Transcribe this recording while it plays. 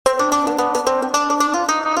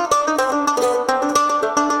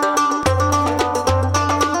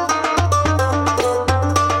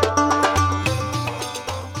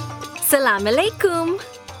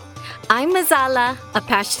Malala, a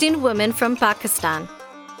Pashtun woman from Pakistan.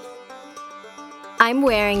 I'm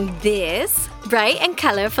wearing this bright and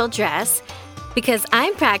colorful dress because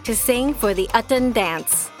I'm practicing for the Pashtun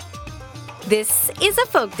dance. This is a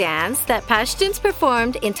folk dance that Pashtuns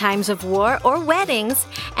performed in times of war or weddings,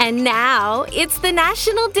 and now it's the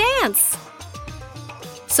national dance.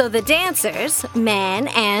 So the dancers, men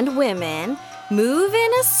and women, move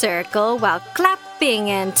in a circle while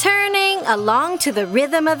clapping and turning along to the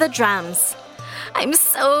rhythm of the drums. I'm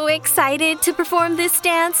so excited to perform this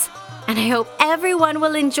dance, and I hope everyone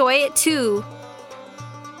will enjoy it too.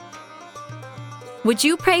 Would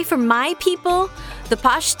you pray for my people, the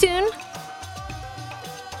Pashtun?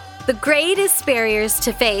 The greatest barriers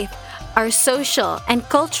to faith are social and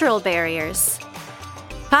cultural barriers.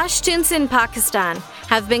 Pashtuns in Pakistan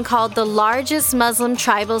have been called the largest Muslim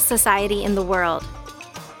tribal society in the world.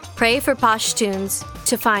 Pray for Pashtuns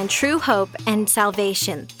to find true hope and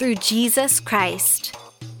salvation through Jesus Christ.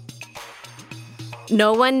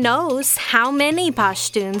 No one knows how many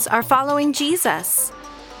Pashtuns are following Jesus.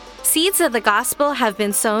 Seeds of the gospel have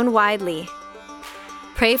been sown widely.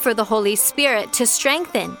 Pray for the Holy Spirit to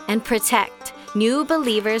strengthen and protect new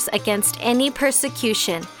believers against any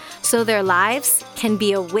persecution so their lives can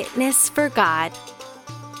be a witness for God.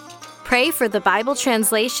 Pray for the Bible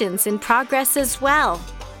translations in progress as well.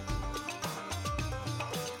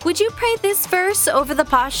 Would you pray this verse over the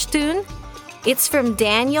Pashtun? It's from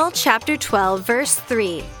Daniel chapter 12, verse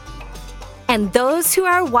 3. And those who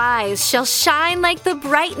are wise shall shine like the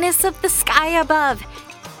brightness of the sky above,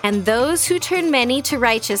 and those who turn many to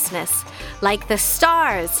righteousness like the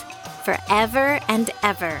stars forever and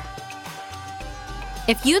ever.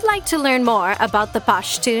 If you'd like to learn more about the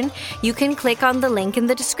Pashtun, you can click on the link in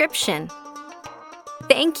the description.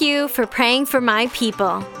 Thank you for praying for my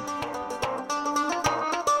people.